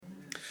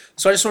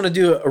So I just want to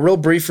do a real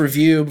brief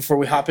review before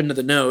we hop into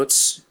the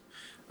notes.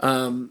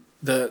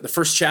 The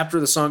first chapter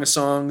of the Song of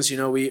Songs,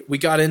 we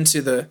got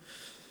into the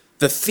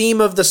theme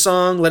of the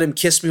song, let him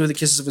kiss me with the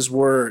kisses of his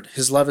word.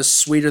 His love is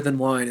sweeter than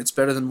wine. It's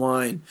better than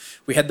wine.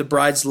 We had the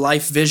bride's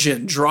life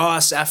vision. Draw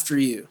us after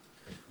you.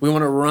 We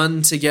want to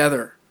run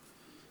together.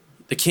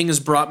 The king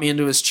has brought me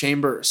into his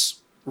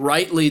chambers.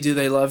 Rightly do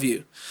they love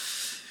you.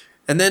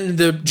 And then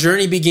the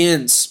journey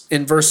begins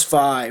in verse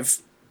 5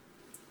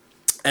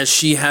 as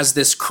she has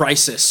this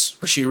crisis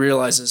where she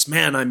realizes,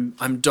 man,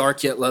 I'm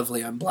dark yet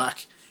lovely. I'm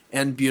black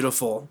and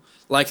beautiful,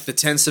 like the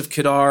tents of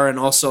Kedar and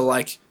also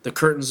like the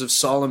curtains of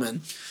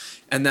Solomon.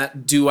 And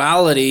that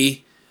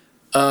duality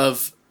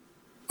of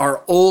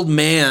our old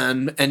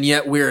man, and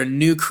yet we're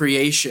new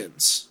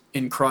creations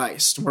in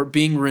Christ. We're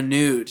being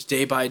renewed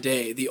day by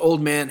day. The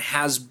old man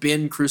has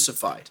been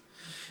crucified.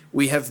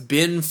 We have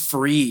been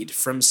freed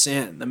from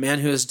sin. The man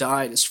who has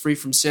died is free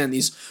from sin.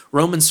 These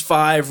Romans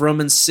 5,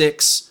 Romans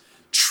 6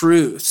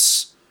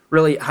 truths,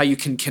 really how you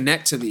can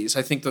connect to these.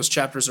 I think those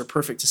chapters are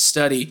perfect to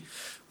study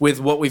with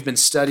what we've been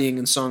studying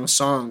in Song of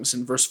Songs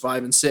in verse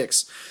 5 and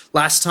 6.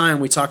 Last time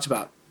we talked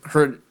about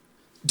her,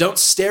 don't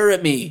stare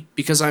at me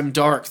because I'm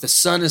dark. The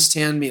sun has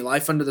tanned me,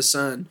 life under the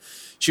sun.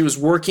 She was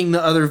working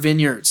the other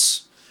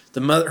vineyards.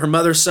 Her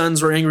mother's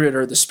sons were angry at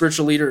her. The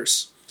spiritual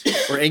leaders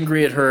were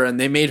angry at her, and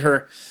they made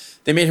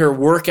her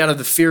work out of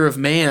the fear of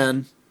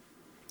man,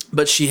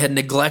 but she had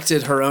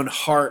neglected her own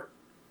heart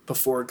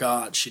before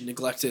God. She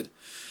neglected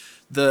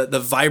the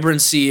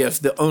vibrancy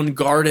of the own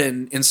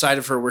garden inside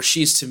of her where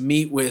she's to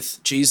meet with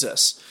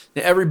Jesus.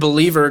 Now, every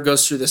believer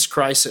goes through this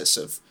crisis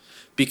of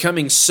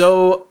becoming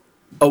so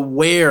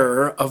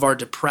aware of our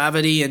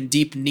depravity and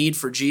deep need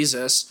for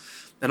Jesus,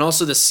 and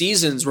also the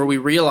seasons where we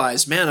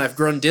realize, man, I've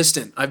grown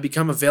distant. I've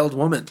become a veiled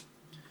woman.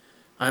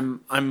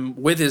 I'm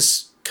with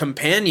his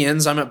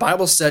companions. I'm at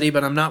Bible study,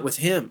 but I'm not with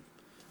him.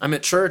 I'm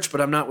at church,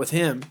 but I'm not with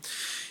him.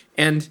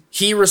 And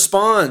he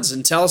responds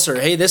and tells her,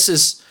 hey,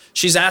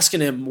 she's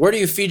asking him, where do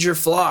you feed your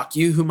flock,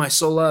 you whom my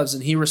soul loves?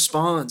 And he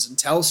responds and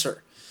tells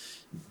her,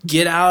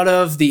 get out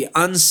of the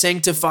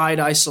unsanctified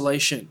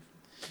isolation.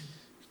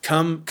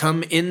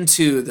 Come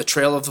into the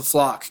trail of the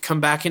flock.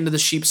 Come back into the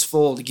sheep's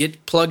fold.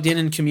 Get plugged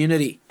in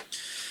community.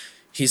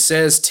 He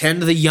says,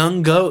 tend the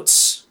young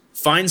goats.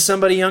 Find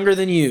somebody younger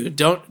than you.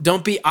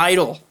 Don't be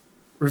idle.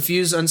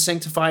 Refuse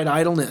unsanctified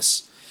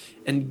idleness.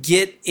 And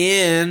get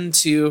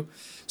into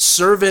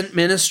servant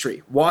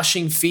ministry,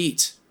 washing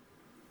feet.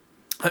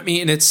 I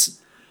mean,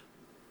 it's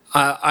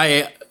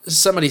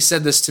somebody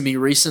said this to me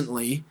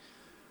recently,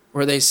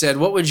 where they said,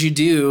 what would you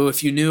do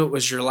if you knew it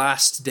was your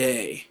last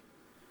day?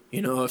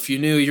 If you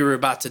knew you were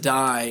about to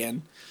die,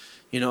 and,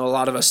 a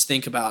lot of us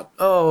think about,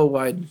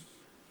 I'd,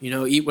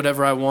 eat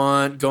whatever I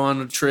want, go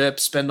on a trip,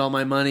 spend all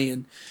my money.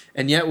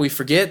 And yet we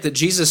forget that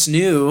Jesus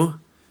knew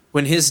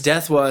when his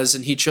death was,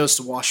 and he chose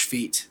to wash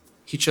feet.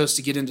 He chose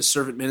to get into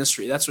servant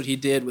ministry. That's what he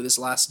did with his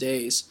last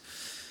days.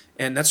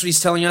 And that's what he's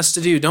telling us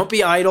to do. Don't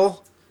be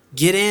idle.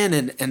 Get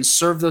in and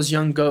serve those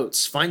young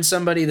goats. Find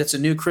somebody that's a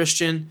new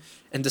Christian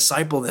and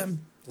disciple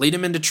them. Lead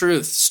them into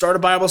truth. Start a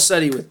Bible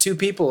study with 2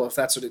 people if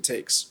that's what it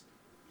takes.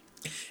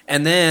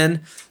 And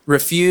then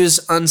refuse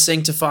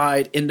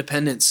unsanctified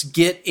independence.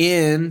 Get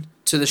in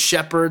to the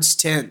shepherd's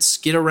tents.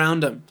 Get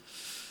around them.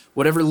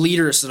 Whatever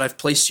leaders that I've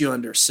placed you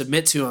under,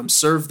 submit to them,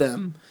 serve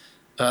them,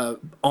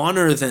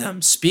 honor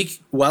them,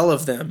 speak well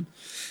of them.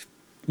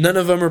 None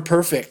of them are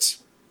perfect,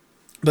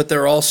 but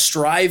they're all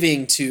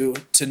striving to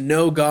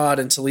know God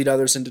and to lead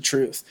others into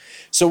truth.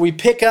 So we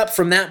pick up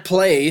from that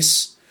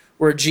place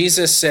where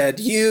Jesus said,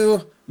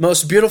 you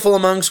most beautiful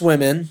amongst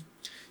women.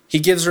 He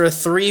gives her a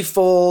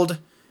threefold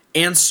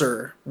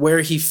answer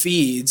where he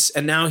feeds,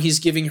 and now he's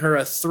giving her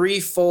a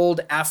threefold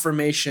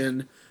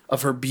affirmation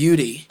of her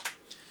beauty,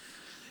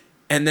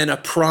 and then a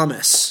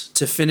promise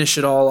to finish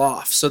it all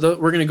off. So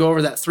we're going to go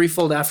over that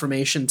threefold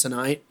affirmation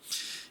tonight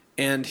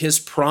and his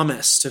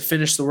promise to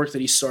finish the work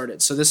that he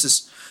started. So this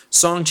is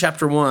Song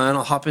chapter 1.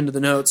 I'll hop into the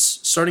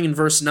notes, starting in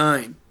verse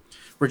 9,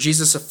 where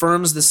Jesus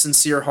affirms the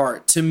sincere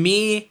heart. To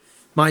me,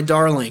 my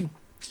darling,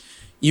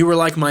 you were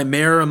like my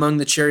mare among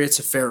the chariots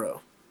of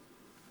Pharaoh.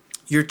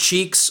 Your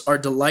cheeks are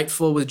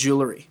delightful with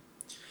jewelry,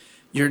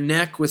 your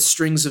neck with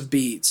strings of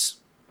beads.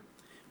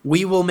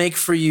 We will make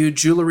for you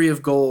jewelry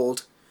of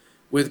gold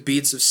with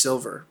beads of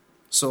silver.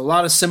 So a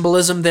lot of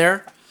symbolism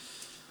there.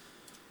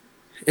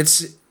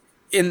 It's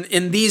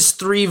in these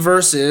 3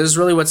 verses,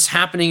 really what's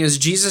happening is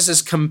Jesus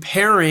is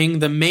comparing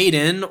the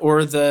maiden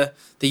or the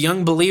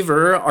young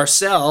believer,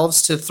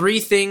 ourselves, to 3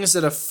 things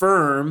that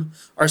affirm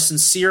our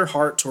sincere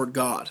heart toward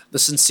God. The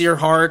sincere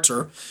heart,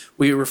 or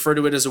we refer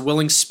to it as a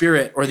willing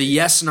spirit, or the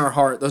yes in our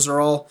heart. Those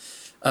are all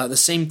the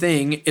same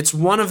thing. It's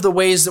one of the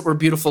ways that we're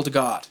beautiful to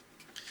God.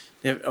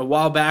 A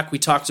while back, we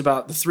talked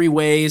about the 3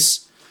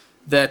 ways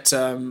that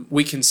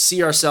we can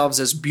see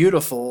ourselves as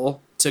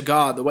beautiful to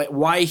God,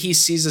 why he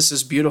sees us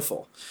as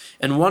beautiful.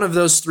 And one of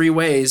those 3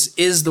 ways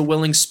is the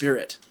willing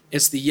spirit.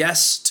 It's the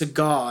yes to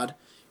God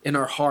in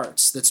our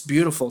hearts that's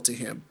beautiful to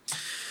him.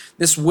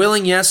 This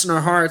willing yes in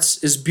our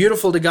hearts is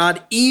beautiful to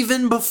God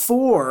even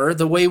before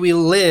the way we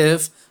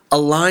live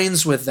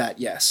aligns with that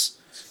yes.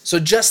 So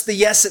just the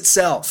yes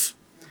itself,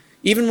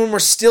 even when we're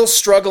still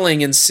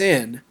struggling in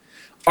sin,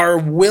 our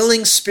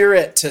willing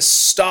spirit to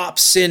stop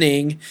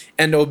sinning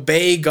and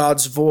obey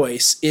God's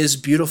voice is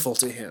beautiful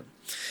to him.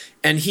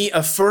 And he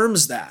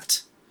affirms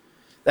that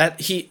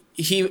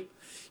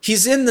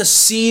he's in the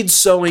seed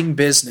sowing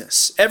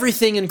business.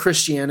 Everything in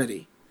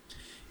Christianity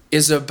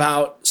is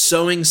about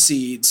sowing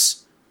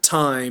seeds,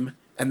 time,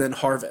 and then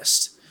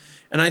harvest.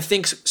 And I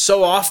think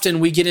so often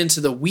we get into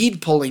the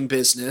weed pulling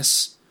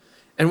business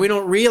and we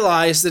don't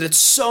realize that it's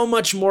so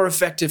much more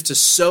effective to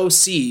sow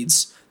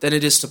seeds than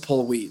it is to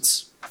pull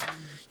weeds.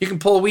 You can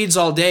pull weeds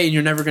all day and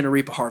you're never going to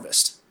reap a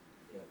harvest.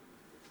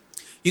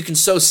 You can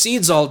sow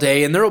seeds all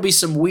day and there will be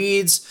some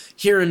weeds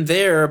here and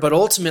there, but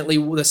ultimately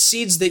the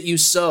seeds that you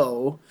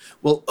sow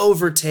will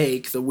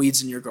overtake the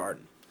weeds in your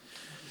garden.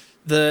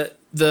 The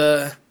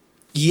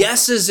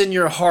yeses in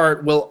your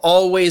heart will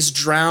always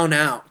drown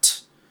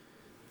out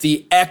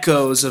the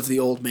echoes of the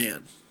old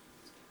man.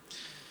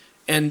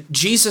 And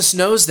Jesus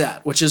knows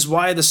that, which is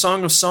why the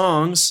Song of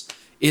Songs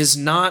is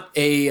not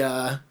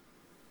a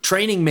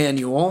training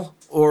manual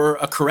or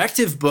a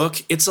corrective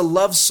book. It's a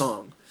love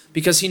song,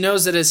 because he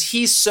knows that as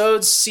he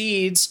sowed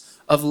seeds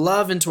of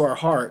love into our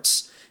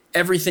hearts,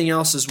 everything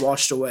else is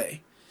washed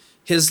away.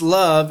 His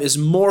love is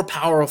more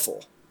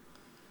powerful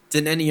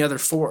than any other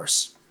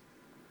force.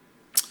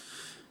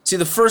 See,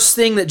 the first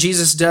thing that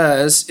Jesus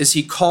does is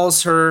he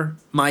calls her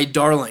my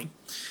darling.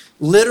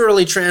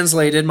 Literally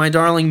translated, my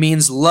darling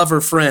means lover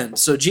friend.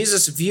 So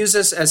Jesus views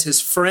us as his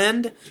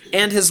friend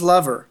and his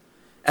lover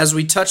as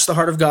we touch the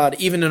heart of God,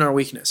 even in our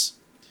weakness.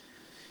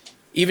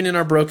 Even in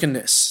our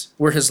brokenness,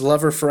 we're his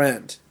lover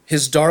friend,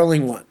 his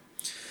darling one.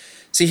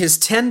 See, his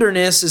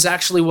tenderness is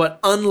actually what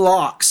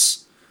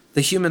unlocks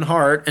the human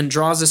heart and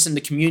draws us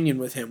into communion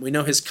with him. We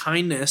know his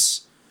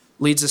kindness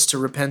leads us to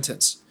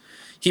repentance.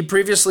 He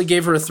previously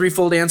gave her a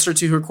threefold answer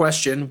to her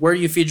question, where do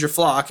you feed your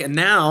flock? And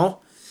now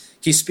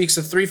he speaks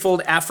a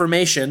threefold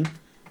affirmation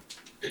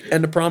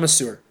and a promise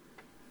to her.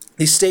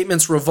 These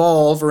statements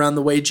revolve around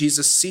the way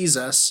Jesus sees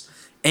us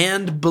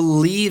and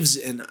believes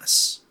in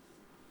us.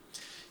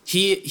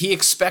 He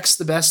expects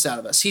the best out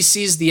of us. He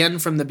sees the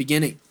end from the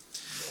beginning.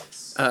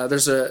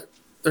 There's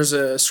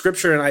a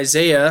scripture in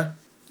Isaiah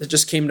that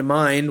just came to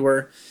mind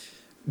where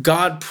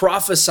God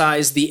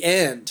prophesies the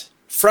end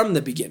from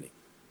the beginning.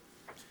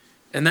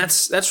 And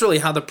that's really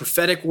how the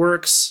prophetic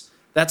works.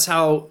 That's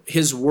how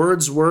his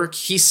words work.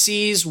 He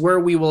sees where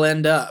we will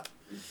end up,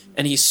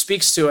 and he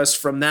speaks to us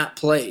from that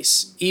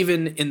place,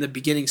 even in the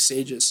beginning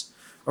stages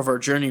of our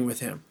journey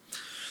with him.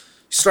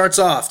 He starts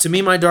off, to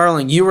me, my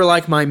darling, you were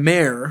like my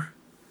mare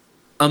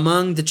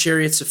among the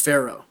chariots of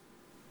Pharaoh.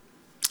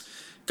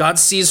 God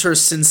sees her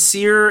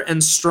sincere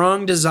and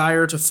strong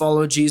desire to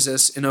follow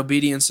Jesus in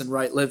obedience and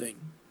right living.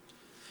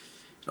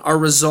 Our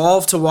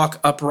resolve to walk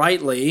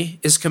uprightly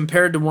is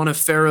compared to one of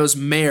Pharaoh's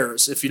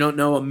mares. If you don't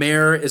know, a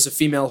mare is a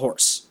female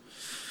horse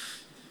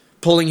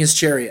pulling his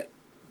chariot.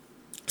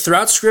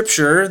 Throughout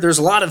Scripture, there's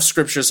a lot of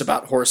scriptures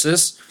about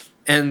horses,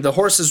 and the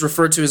horse is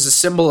referred to as a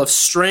symbol of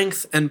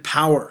strength and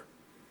power.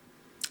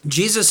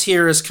 Jesus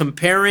here is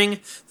comparing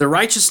the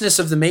righteousness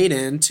of the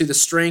maiden to the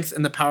strength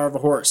and the power of a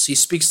horse. He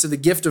speaks to the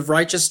gift of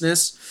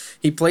righteousness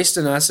he placed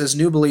in us as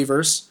new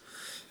believers,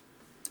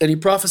 and he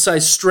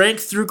prophesies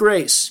strength through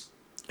grace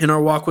in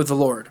our walk with the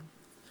Lord.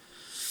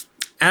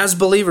 As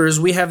believers,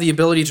 we have the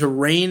ability to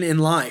reign in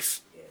life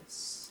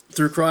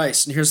through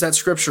Christ. And here's that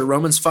scripture,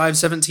 Romans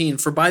 5:17.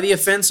 For by the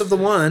offense of the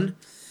one,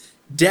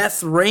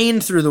 death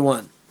reigned through the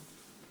one.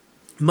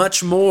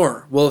 Much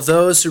more will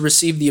those who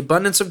receive the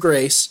abundance of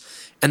grace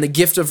and the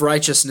gift of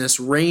righteousness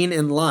reign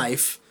in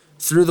life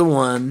through the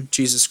one,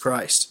 Jesus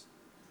Christ.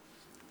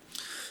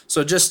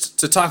 So just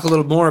to talk a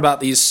little more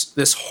about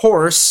this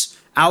horse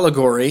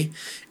allegory,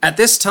 at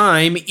this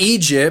time,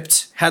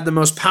 Egypt had the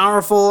most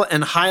powerful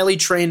and highly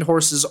trained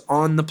horses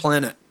on the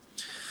planet.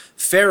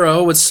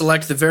 Pharaoh would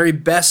select the very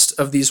best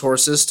of these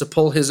horses to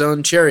pull his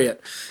own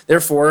chariot.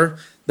 Therefore,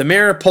 the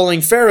mare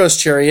pulling Pharaoh's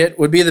chariot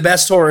would be the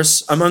best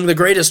horse among the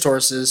greatest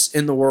horses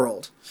in the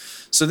world.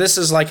 So this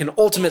is like an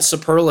ultimate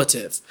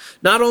superlative.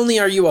 Not only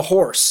are you a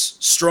horse,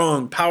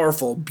 strong,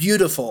 powerful,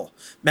 beautiful,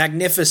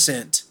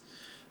 magnificent,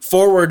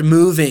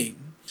 forward-moving,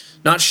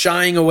 not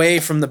shying away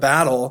from the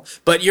battle,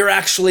 but you're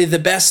actually the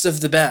best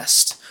of the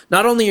best.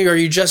 Not only are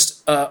you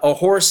just a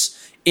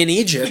horse in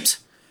Egypt,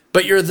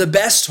 but you're the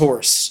best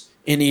horse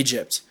in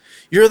Egypt.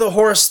 You're the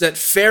horse that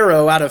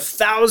Pharaoh, out of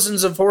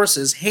thousands of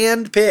horses,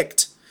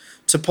 handpicked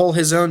to pull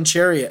his own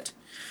chariot.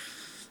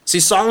 See,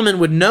 Solomon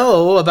would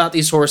know about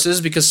these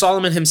horses because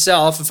Solomon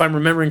himself, if I'm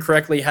remembering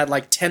correctly, had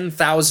like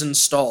 10,000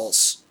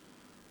 stalls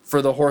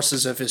for the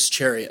horses of his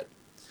chariot.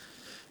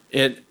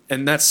 And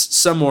that's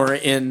somewhere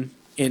in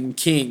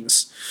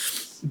Kings.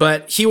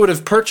 But he would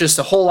have purchased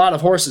a whole lot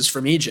of horses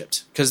from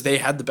Egypt because they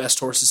had the best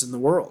horses in the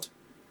world.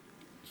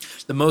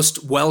 The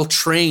most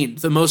well-trained,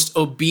 the most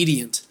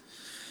obedient.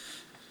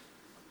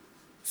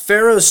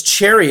 Pharaoh's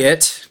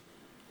chariot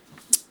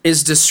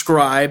is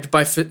described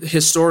by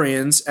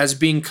historians as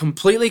being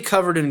completely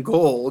covered in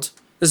gold.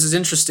 This is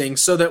interesting,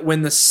 so that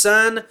when the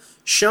sun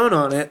shone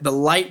on it, the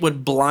light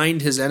would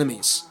blind his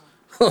enemies.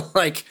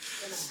 Like,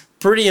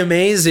 pretty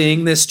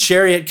amazing, this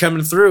chariot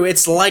coming through.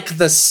 It's like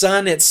the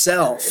sun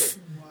itself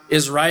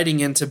is riding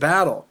into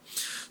battle.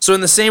 So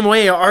in the same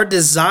way, our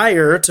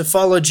desire to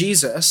follow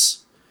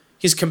Jesus,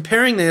 he's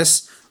comparing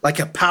this like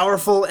a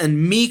powerful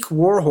and meek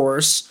war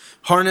horse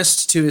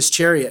harnessed to his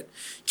chariot,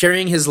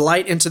 carrying his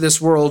light into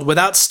this world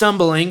without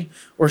stumbling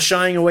or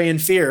shying away in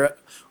fear.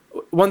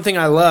 One thing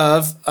I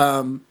love,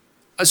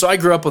 so I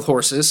grew up with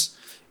horses,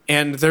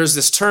 and there's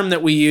this term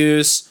that we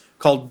use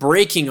called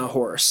breaking a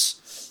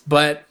horse.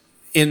 But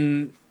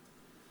in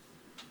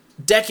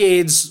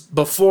decades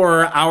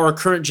before our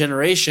current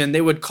generation,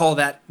 they would call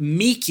that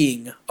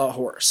meeking a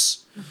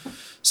horse.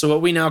 So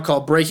what we now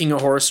call breaking a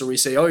horse, or we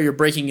say, oh, you're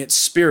breaking its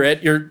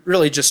spirit, you're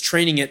really just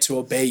training it to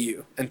obey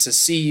you and to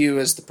see you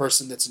as the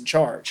person that's in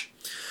charge.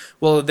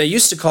 Well, they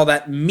used to call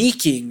that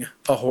meeking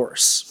a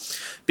horse,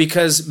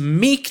 because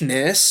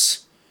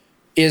meekness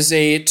is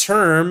a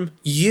term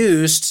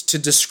used to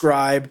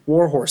describe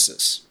war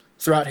horses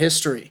throughout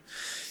history.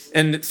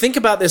 And think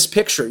about this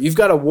picture. You've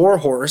got a war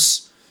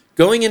horse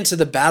going into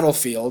the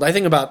battlefield. I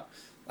think about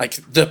like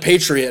The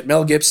Patriot,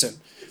 Mel Gibson.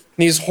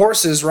 These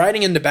horses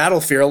riding into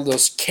battlefield,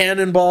 those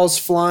cannonballs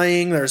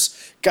flying,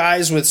 there's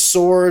guys with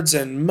swords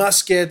and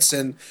muskets,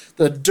 and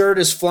the dirt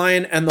is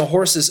flying, and the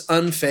horse is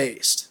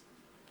unfazed.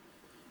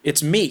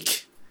 It's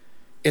meek.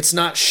 It's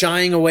not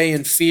shying away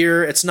in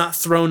fear. It's not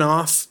thrown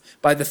off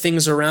by the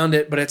things around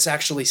it, but it's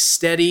actually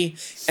steady,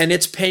 and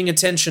it's paying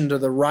attention to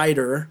the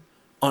rider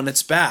on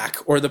its back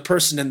or the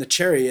person in the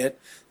chariot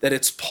that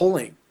it's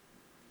pulling.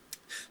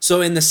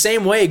 So in the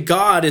same way,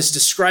 God is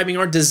describing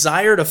our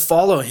desire to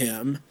follow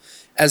him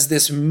as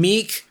this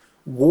meek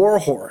war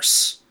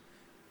horse.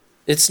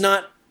 It's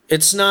not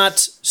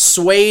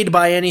swayed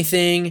by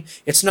anything.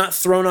 It's not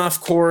thrown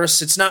off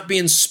course. It's not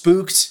being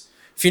spooked.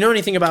 If you know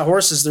anything about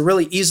horses, they're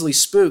really easily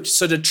spooked.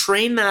 So to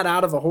train that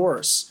out of a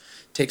horse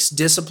takes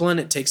discipline.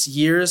 It takes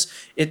years.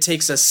 It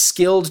takes a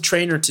skilled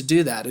trainer to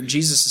do that. And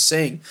Jesus is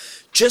saying,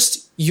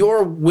 just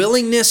your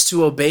willingness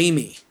to obey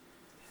me.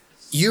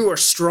 You are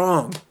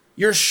strong.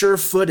 You're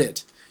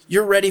sure-footed.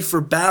 You're ready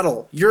for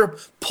battle. You're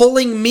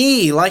pulling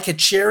me like a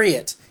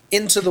chariot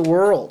into the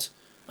world.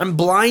 I'm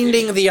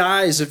blinding the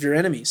eyes of your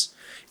enemies.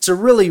 It's a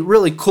really,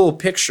 really cool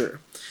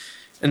picture.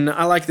 And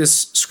I like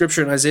this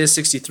scripture in Isaiah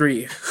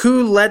 63.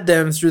 Who led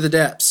them through the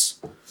depths?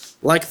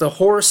 Like the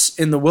horse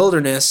in the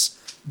wilderness,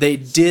 they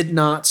did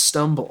not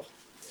stumble.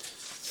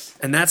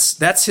 And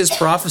that's his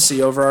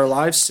prophecy over our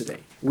lives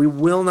today. We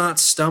will not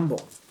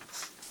stumble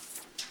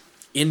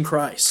in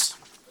Christ.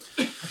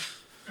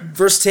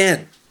 Verse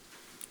 10.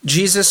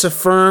 Jesus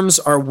affirms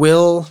our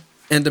will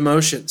and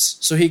emotions.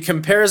 So he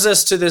compares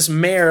us to this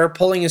mare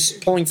pulling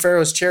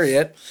Pharaoh's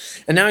chariot,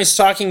 and now he's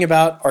talking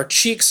about our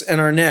cheeks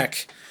and our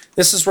neck.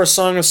 This is where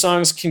Song of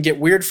Songs can get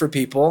weird for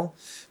people,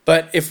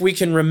 but if we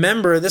can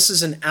remember this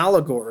is an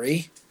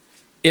allegory,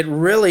 it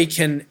really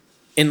can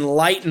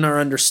enlighten our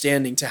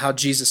understanding to how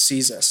Jesus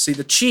sees us. See,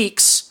 the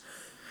cheeks,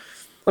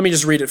 let me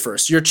just read it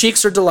first. Your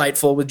cheeks are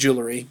delightful with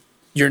jewelry,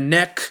 your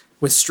neck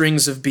with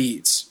strings of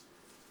beads.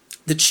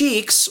 The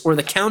cheeks, or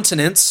the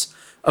countenance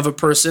of a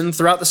person,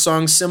 throughout the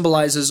song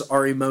symbolizes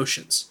our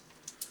emotions.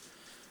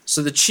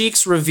 So the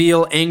cheeks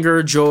reveal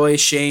anger, joy,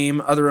 shame,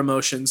 other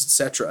emotions,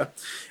 etc.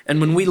 And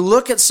when we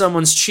look at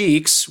someone's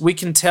cheeks, we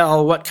can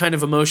tell what kind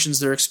of emotions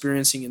they're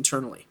experiencing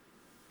internally.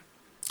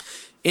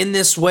 In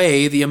this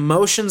way, the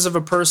emotions of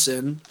a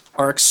person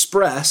are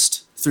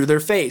expressed through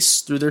their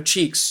face, through their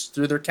cheeks,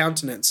 through their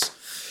countenance.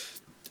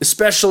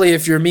 Especially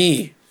if you're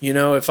me. You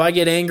know, if I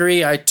get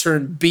angry, I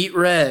turn beet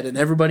red and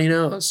everybody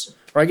knows.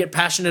 Or I get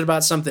passionate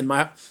about something,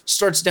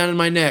 starts down in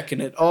my neck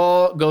and it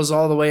all goes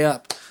all the way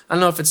up. I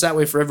don't know if it's that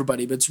way for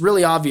everybody, but it's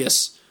really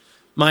obvious.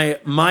 My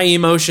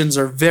emotions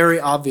are very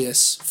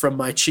obvious from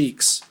my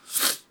cheeks.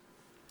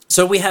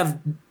 So we have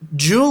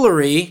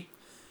jewelry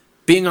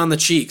being on the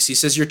cheeks. He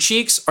says, your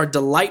cheeks are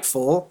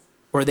delightful,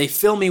 or they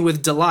fill me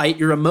with delight.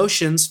 Your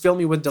emotions fill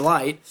me with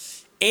delight,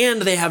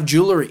 and they have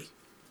jewelry.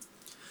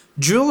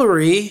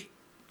 Jewelry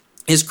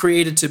is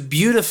created to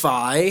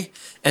beautify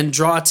and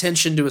draw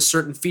attention to a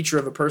certain feature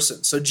of a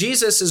person. So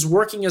Jesus is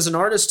working as an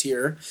artist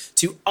here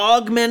to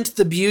augment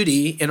the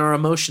beauty in our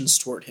emotions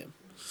toward him.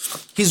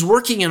 He's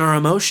working in our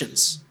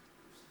emotions.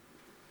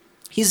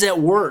 He's at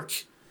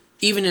work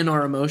even in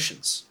our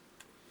emotions.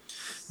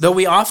 Though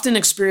we often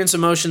experience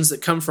emotions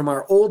that come from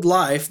our old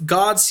life,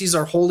 God sees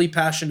our holy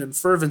passion and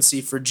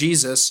fervency for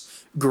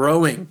Jesus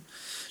growing.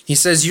 He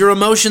says, your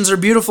emotions are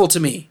beautiful to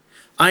me.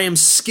 I am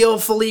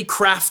skillfully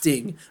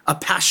crafting a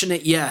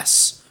passionate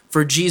yes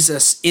for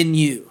Jesus in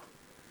you.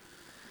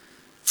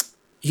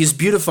 He's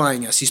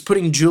beautifying us. He's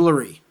putting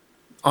jewelry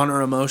on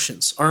our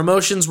emotions. Our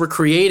emotions were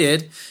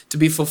created to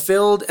be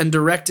fulfilled and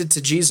directed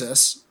to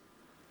Jesus,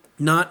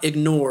 not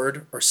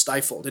ignored or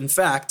stifled. In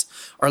fact,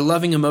 our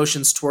loving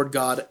emotions toward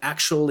God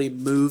actually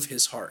move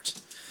his heart.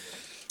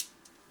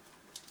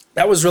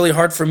 That was really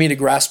hard for me to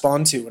grasp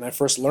onto when I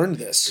first learned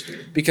this,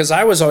 because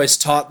I was always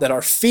taught that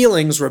our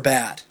feelings were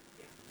bad.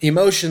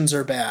 Emotions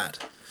are bad.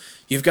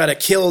 You've got to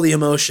kill the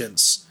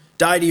emotions.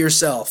 Die to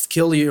yourself.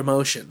 Kill your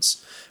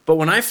emotions. But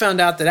when I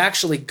found out that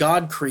actually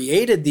God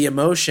created the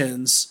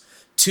emotions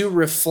to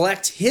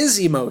reflect his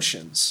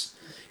emotions,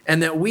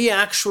 and that we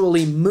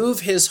actually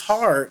move his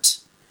heart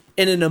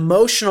in an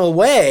emotional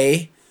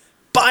way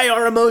by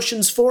our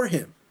emotions for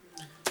him.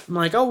 I'm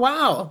like, oh,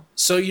 wow.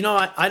 So,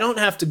 I don't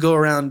have to go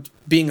around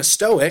being a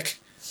stoic.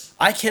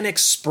 I can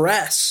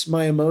express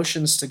my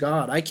emotions to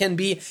God. I can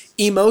be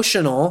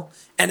emotional,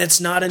 and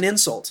it's not an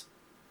insult.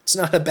 It's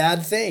not a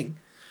bad thing.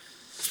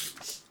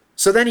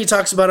 So then he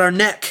talks about our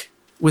neck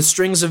with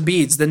strings of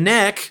beads. The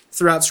neck,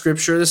 throughout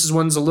Scripture, this is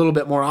one's a little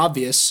bit more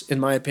obvious, in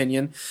my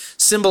opinion,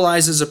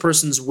 symbolizes a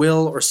person's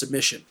will or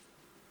submission.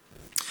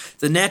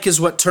 The neck is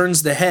what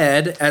turns the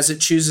head as it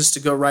chooses to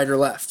go right or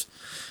left.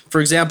 For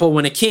example,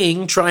 when a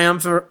king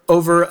triumphed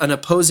over an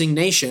opposing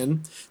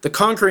nation, the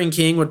conquering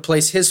king would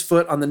place his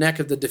foot on the neck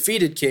of the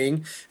defeated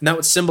king, and that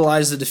would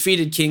symbolize the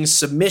defeated king's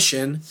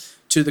submission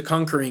to the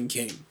conquering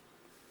king.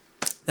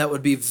 That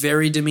would be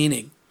very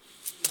demeaning.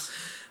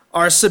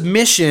 Our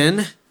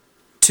submission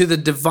to the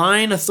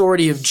divine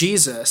authority of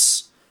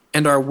Jesus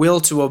and our will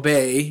to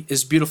obey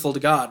is beautiful to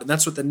God, and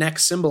that's what the neck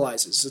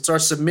symbolizes. It's our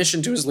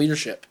submission to his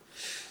leadership,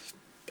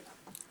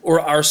 or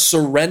our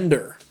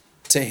surrender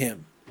to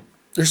him.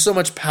 There's so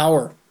much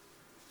power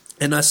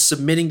in us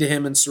submitting to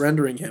him and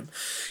surrendering him.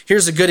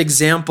 Here's a good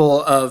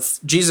example of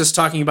Jesus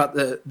talking about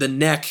the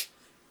neck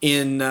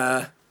in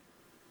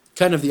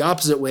kind of the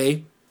opposite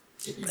way.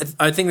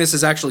 I think this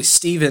is actually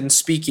Stephen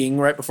speaking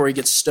right before he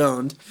gets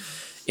stoned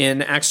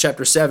in Acts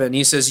chapter 7.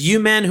 He says, "You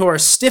men who are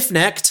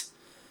stiff-necked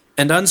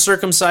and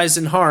uncircumcised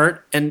in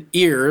heart and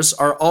ears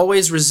are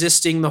always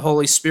resisting the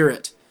Holy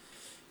Spirit.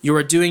 You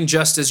are doing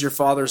just as your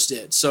fathers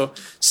did." So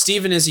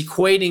Stephen is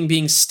equating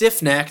being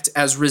stiff-necked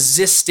as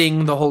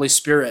resisting the Holy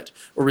Spirit,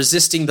 or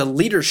resisting the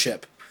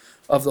leadership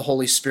of the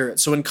Holy Spirit.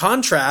 So in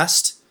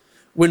contrast,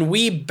 when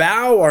we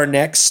bow our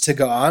necks to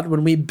God,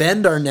 when we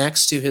bend our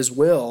necks to his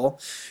will,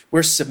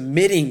 we're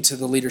submitting to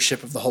the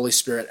leadership of the Holy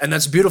Spirit, and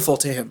that's beautiful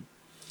to him.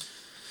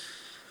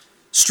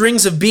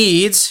 Strings of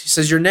beads, he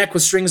says, your neck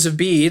with strings of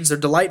beads, they're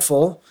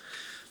delightful.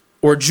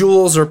 Or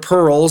jewels or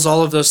pearls,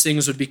 all of those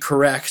things would be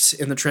correct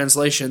in the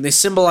translation. They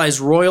symbolize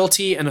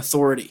royalty and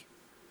authority.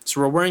 So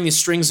we're wearing these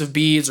strings of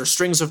beads or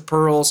strings of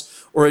pearls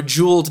or a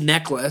jeweled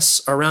necklace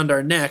around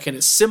our neck, and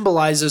it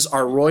symbolizes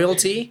our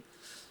royalty,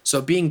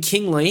 so being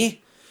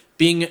kingly,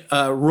 being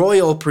a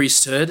royal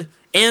priesthood,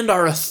 and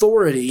our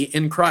authority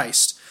in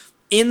Christ.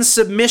 In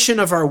submission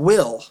of our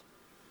will,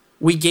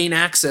 we gain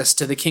access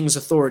to the king's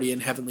authority in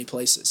heavenly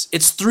places.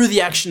 It's through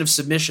the action of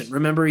submission.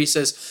 Remember, he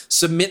says,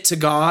 submit to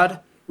God,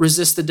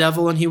 resist the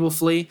devil, and he will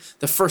flee.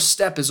 The first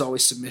step is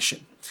always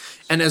submission.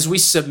 And as we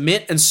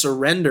submit and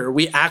surrender,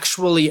 we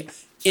actually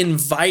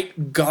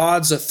invite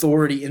God's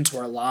authority into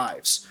our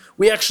lives.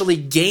 We actually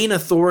gain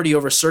authority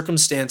over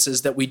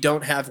circumstances that we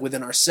don't have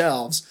within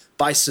ourselves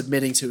by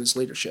submitting to his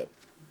leadership.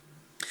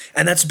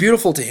 And that's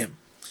beautiful to him.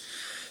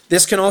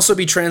 This can also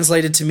be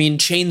translated to mean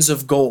chains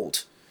of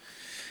gold.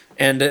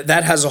 And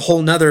that has a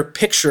whole nother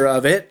picture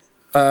of it.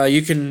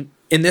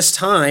 In this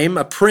time,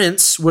 a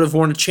prince would have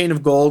worn a chain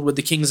of gold with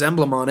the king's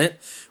emblem on it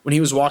when he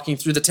was walking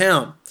through the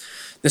town.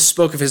 This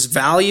spoke of his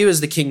value as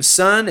the king's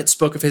son. It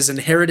spoke of his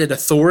inherited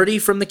authority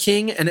from the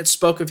king, and it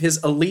spoke of his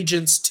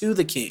allegiance to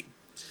the king.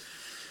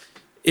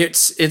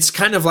 It's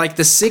kind of like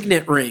the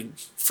signet ring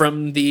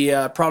from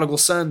the prodigal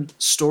son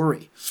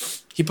story.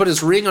 He put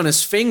his ring on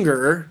his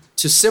finger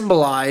to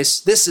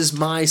symbolize, this is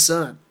my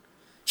son.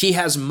 He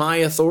has my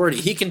authority.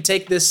 He can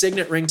take this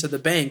signet ring to the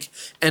bank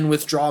and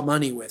withdraw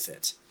money with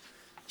it.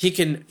 He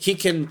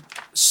can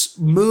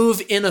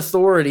move in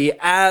authority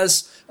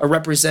as a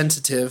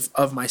representative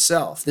of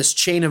myself. This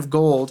chain of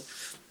gold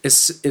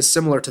is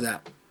similar to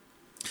that.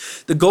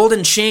 The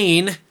golden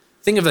chain,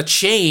 think of a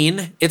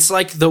chain, it's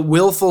like the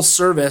willful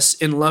service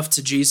in love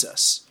to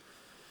Jesus.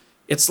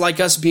 It's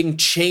like us being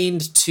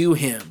chained to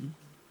him.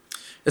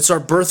 It's our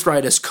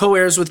birthright as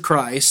co-heirs with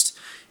Christ,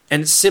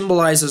 and it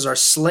symbolizes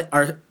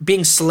our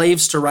being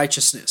slaves to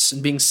righteousness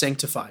and being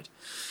sanctified.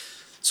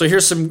 So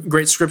here's some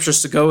great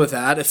scriptures to go with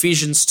that.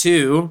 Ephesians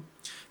 2,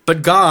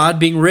 but God,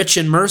 being rich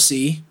in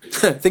mercy,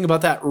 think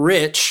about that,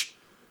 rich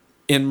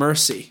in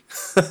mercy,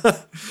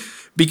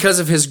 because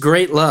of his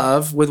great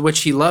love with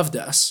which he loved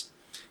us,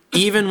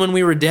 even when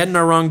we were dead in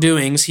our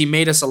wrongdoings, he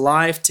made us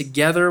alive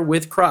together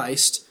with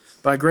Christ.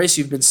 By grace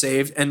you've been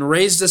saved, and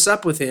raised us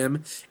up with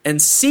him,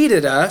 and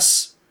seated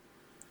us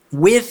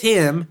with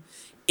him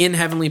in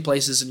heavenly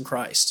places in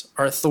Christ,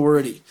 our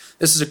authority.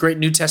 This is a great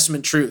New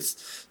Testament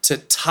truth to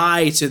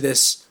tie to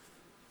this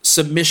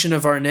submission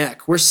of our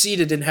neck. We're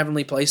seated in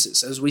heavenly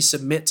places as we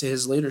submit to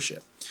his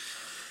leadership.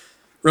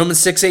 Romans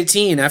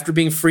 6:18, after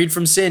being freed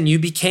from sin, you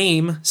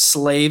became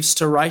slaves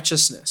to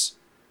righteousness.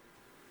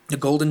 The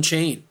golden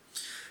chain.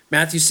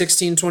 Matthew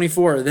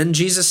 16:24, then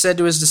Jesus said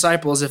to his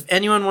disciples, if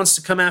anyone wants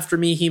to come after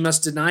me, he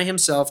must deny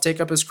himself, take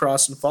up his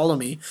cross, and follow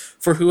me.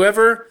 For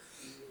whoever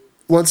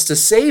wants to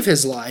save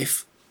his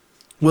life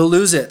will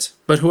lose it,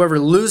 but whoever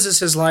loses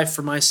his life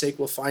for my sake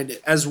will find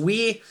it. As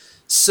we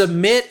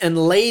submit and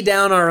lay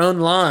down our own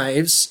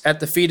lives at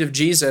the feet of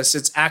Jesus,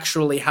 it's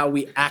actually how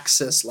we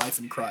access life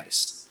in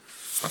Christ.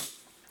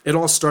 It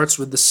all starts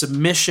with the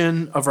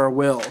submission of our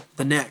will,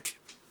 the neck.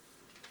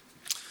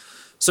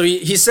 So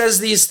he says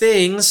these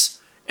things,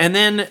 and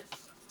then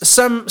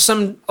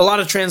a lot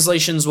of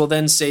translations will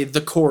then say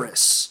the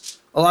chorus.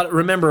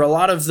 Remember, a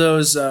lot of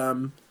those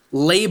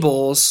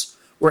labels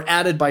were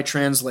added by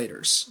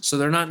translators, so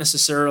they're not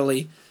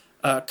necessarily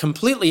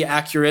completely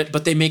accurate,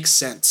 but they make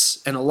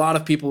sense, and a lot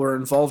of people were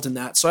involved in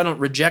that, so I don't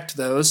reject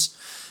those.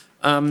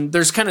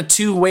 There's kind of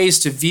two ways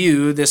to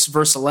view this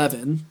verse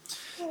 11,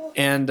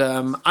 and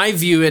I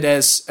view it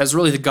as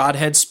really the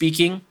Godhead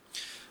speaking.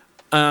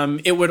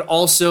 It would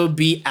also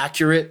be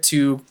accurate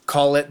to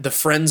call it the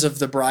friends of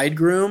the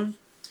bridegroom,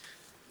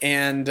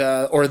 and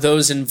or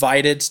those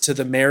invited to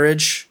the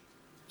marriage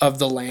of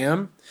the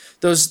Lamb.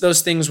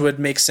 Those things would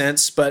make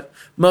sense, but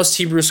most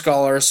Hebrew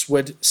scholars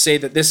would say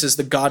that this is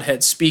the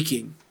Godhead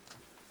speaking.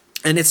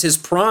 And it's his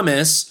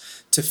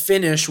promise to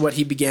finish what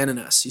he began in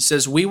us. He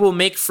says, "We will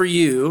make for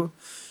you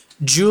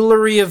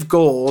jewelry of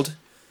gold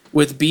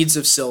with beads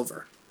of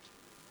silver."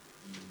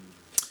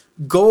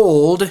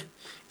 Gold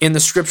in the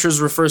scriptures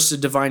refers to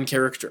divine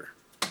character.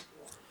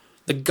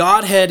 The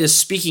Godhead is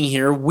speaking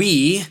here,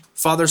 we,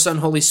 Father, Son,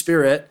 Holy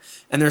Spirit,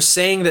 and they're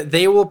saying that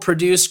they will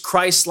produce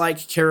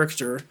Christ-like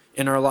character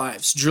in our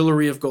lives,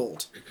 jewelry of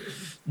gold.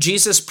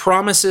 Jesus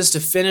promises to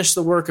finish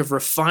the work of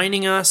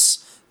refining us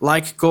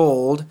like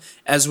gold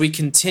as we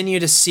continue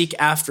to seek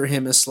after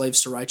him as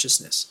slaves to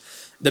righteousness.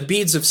 The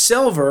beads of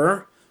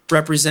silver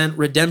represent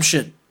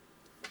redemption.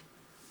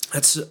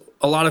 That's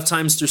a lot of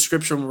times through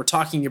Scripture when we're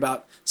talking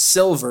about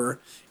silver,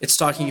 it's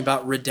talking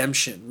about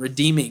redemption,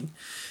 redeeming.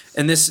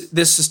 And this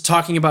is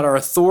talking about our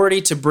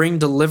authority to bring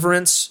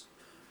deliverance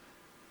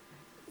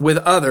with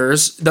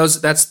others.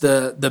 That's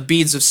the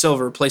beads of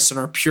silver placed on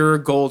our pure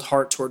gold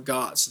heart toward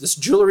God. So this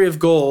jewelry of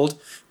gold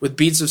with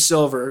beads of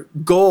silver,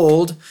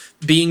 gold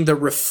being the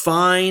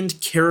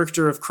refined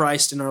character of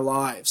Christ in our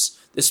lives,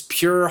 this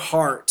pure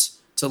heart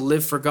to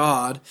live for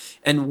God.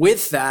 And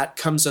with that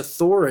comes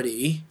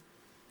authority.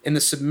 In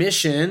the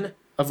submission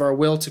of our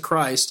will to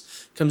Christ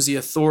comes the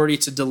authority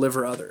to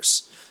deliver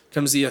others,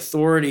 comes the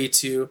authority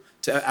to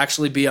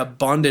actually be a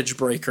bondage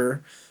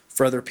breaker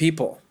for other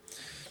people.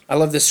 I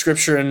love this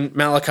scripture in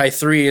Malachi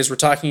 3 as we're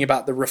talking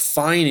about the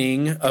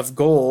refining of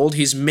gold.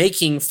 He's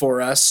making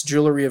for us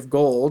jewelry of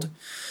gold.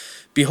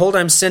 "Behold,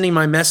 I'm sending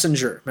my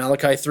messenger,"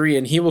 Malachi 3,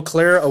 "and he will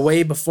clear a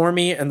way before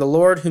me, and the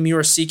Lord whom you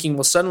are seeking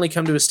will suddenly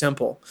come to his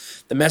temple.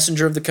 The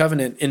messenger of the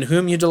covenant, in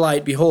whom you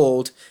delight,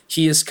 behold,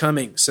 he is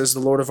coming, says the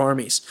Lord of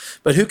armies.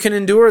 But who can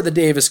endure the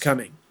day of his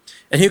coming?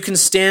 And who can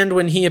stand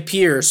when he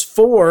appears?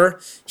 For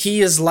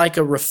he is like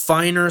a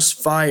refiner's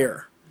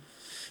fire,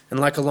 and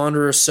like a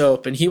launderer's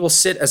soap, and he will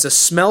sit as a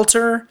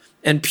smelter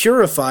and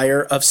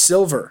purifier of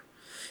silver.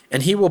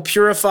 And he will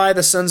purify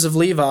the sons of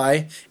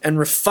Levi, and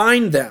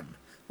refine them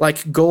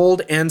like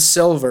gold and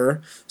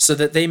silver, so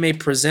that they may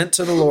present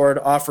to the Lord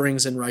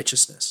offerings in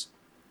righteousness.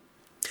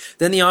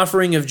 Then the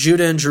offering of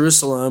Judah and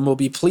Jerusalem will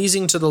be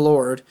pleasing to the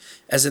Lord,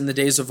 as in the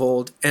days of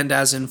old, and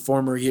as in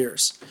former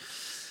years."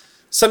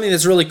 Something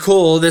that's really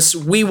cool, this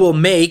 "we will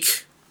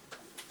make"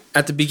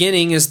 at the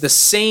beginning is the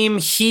same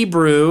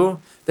Hebrew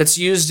that's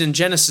used in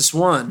Genesis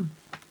 1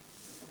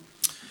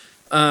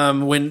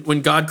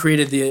 when God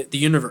created the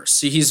universe.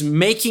 See, he's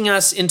making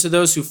us into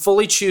those who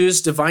fully choose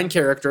divine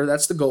character,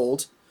 that's the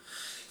gold,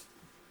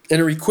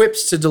 and are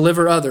equipped to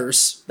deliver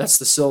others, that's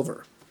the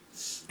silver.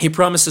 He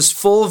promises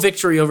full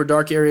victory over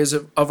dark areas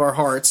of our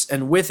hearts,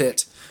 and with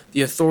it,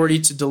 the authority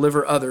to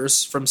deliver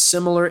others from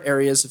similar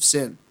areas of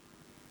sin.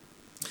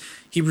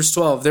 Hebrews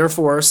 12,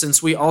 "Therefore,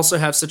 since we also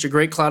have such a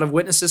great cloud of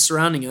witnesses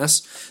surrounding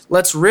us,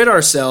 let's rid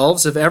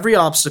ourselves of every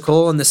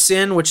obstacle and the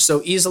sin which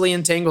so easily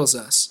entangles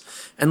us,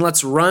 and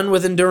let's run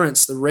with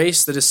endurance the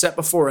race that is set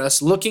before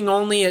us, looking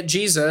only at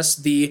Jesus,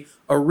 the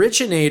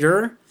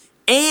originator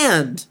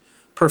and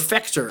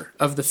perfecter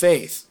of the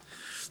faith,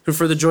 who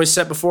for the joy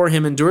set before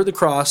him endured the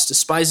cross,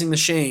 despising the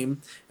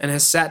shame, and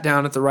has sat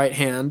down at the right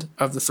hand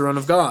of the throne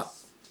of God."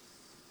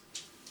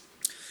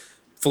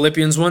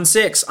 Philippians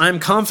 1:6, "I am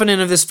confident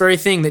of this very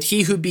thing, that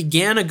he who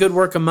began a good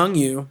work among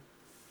you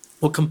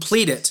will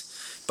complete it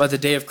by the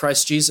day of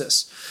Christ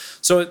Jesus."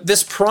 So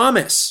this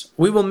promise,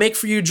 "We will make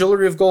for you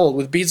jewelry of gold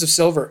with beads of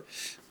silver,"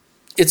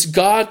 it's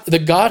God, the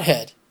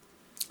Godhead,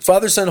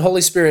 Father, Son,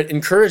 Holy Spirit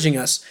encouraging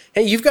us,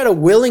 hey, you've got a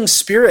willing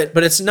spirit,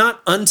 but it's not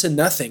unto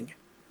nothing.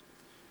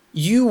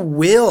 You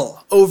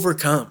will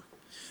overcome.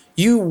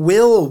 You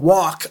will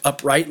walk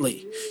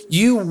uprightly.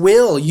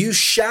 You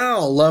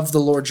shall love the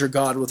Lord your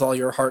God with all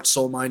your heart,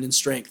 soul, mind, and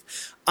strength.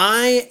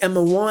 I am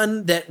the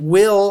one that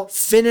will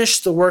finish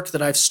the work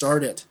that I've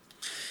started.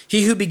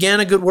 He who began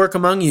a good work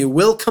among you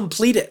will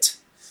complete it.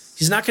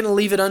 He's not going to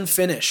leave it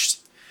unfinished.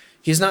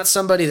 He's not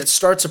somebody that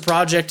starts a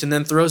project and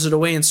then throws it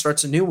away and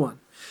starts a new one.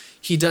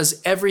 He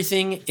does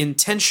everything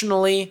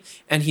intentionally,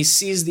 and he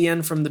sees the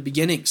end from the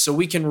beginning. So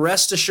we can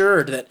rest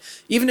assured that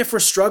even if we're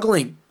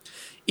struggling,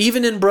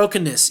 even in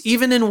brokenness,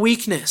 even in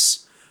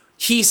weakness,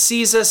 he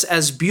sees us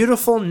as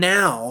beautiful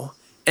now,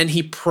 and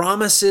he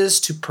promises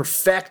to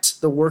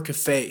perfect the work of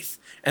faith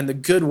and the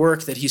good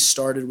work that he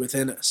started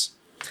within us.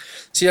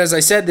 See, as I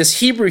said, this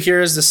Hebrew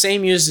here is the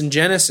same used in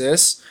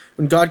Genesis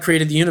when God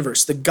created the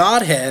universe. The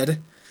Godhead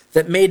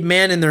that made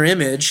man in their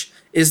image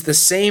is the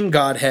same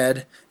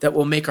Godhead that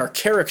will make our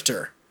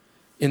character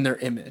in their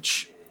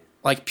image,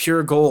 like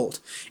pure gold.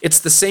 It's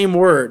the same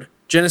word,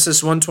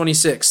 Genesis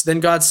 1:26. Then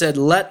God said,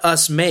 let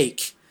us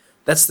make.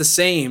 That's the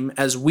same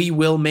as we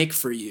will make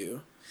for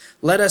you.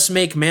 Let us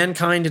make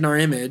mankind in our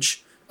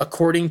image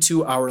according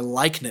to our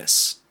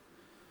likeness.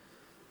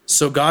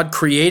 So God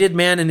created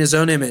man in his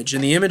own image.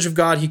 In the image of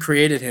God, he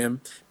created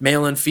him,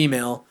 male and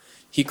female.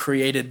 He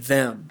created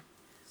them.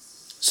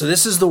 So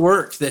this is the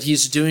work that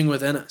he's doing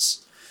within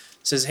us.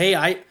 He says, hey,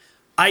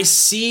 I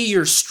see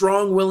your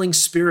strong, willing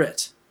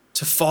spirit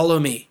to follow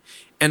me.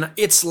 And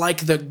it's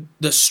like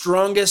the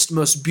strongest,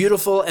 most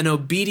beautiful, and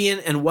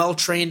obedient and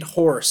well-trained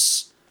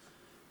horse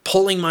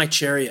pulling my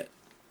chariot.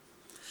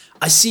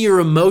 I see your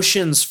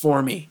emotions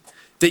for me,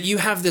 that you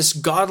have this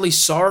godly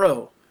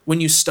sorrow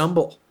when you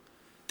stumble,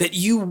 that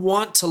you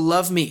want to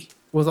love me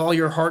with all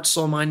your heart,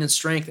 soul, mind, and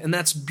strength. And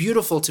that's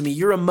beautiful to me.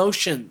 Your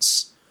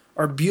emotions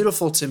are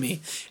beautiful to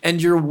me.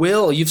 And your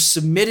will, you've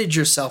submitted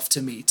yourself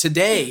to me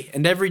today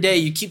and every day.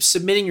 You keep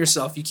submitting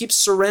yourself. You keep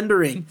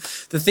surrendering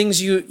the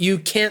things you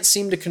can't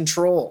seem to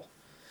control.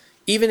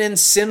 Even in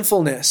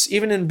sinfulness,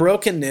 even in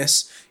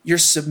brokenness, you're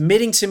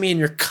submitting to me and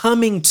you're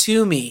coming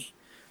to me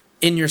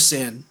in your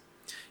sin.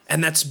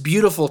 And that's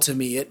beautiful to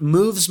me. It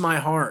moves my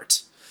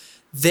heart.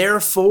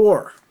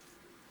 Therefore,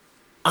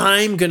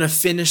 I'm going to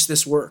finish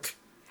this work.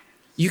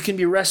 You can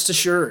be rest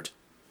assured.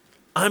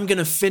 I'm going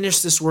to finish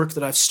this work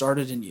that I've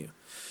started in you.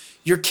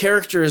 Your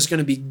character is going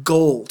to be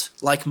gold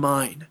like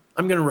mine.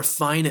 I'm going to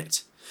refine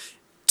it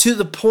to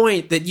the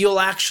point that you'll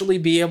actually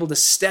be able to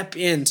step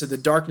into the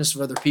darkness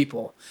of other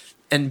people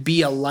and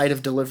be a light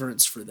of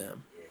deliverance for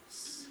them.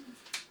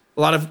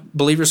 A lot of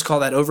believers call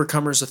that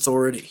overcomer's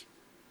authority.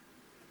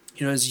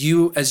 You know, as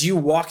you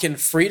walk in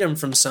freedom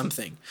from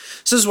something.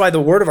 This is why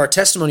the word of our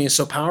testimony is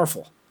so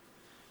powerful.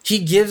 He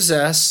gives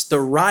us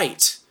the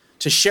right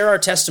to share our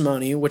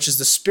testimony, which is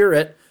the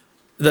spirit,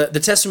 the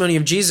testimony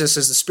of Jesus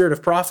is the spirit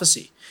of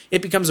prophecy.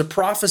 It becomes a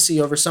prophecy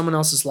over someone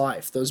else's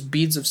life, those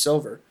beads of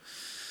silver,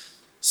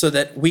 so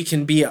that we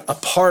can be a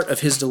part of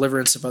his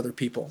deliverance of other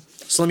people.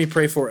 So let me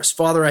pray for us.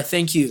 Father, I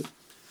thank you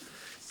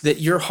that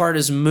your heart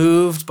is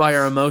moved by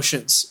our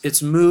emotions.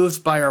 It's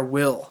moved by our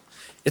will.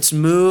 It's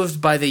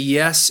moved by the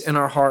yes in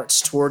our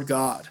hearts toward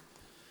God.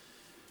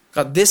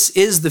 God, this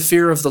is the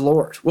fear of the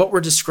Lord, what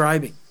we're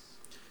describing.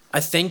 I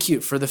thank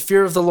you for the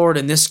fear of the Lord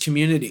in this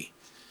community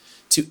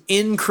to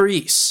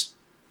increase.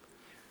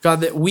 God,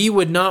 that we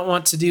would not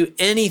want to do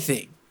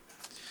anything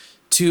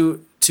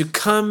to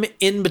come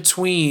in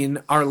between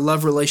our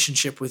love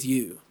relationship with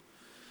you.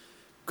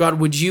 God,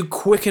 would you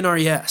quicken our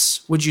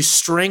yes? Would you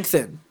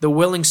strengthen the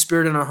willing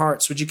spirit in our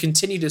hearts? Would you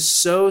continue to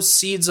sow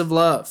seeds of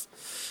love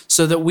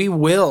so that we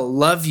will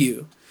love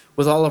you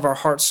with all of our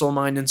heart, soul,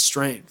 mind, and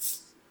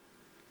strength?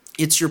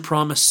 It's your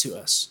promise to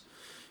us.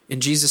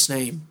 In Jesus'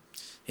 name,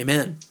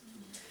 amen.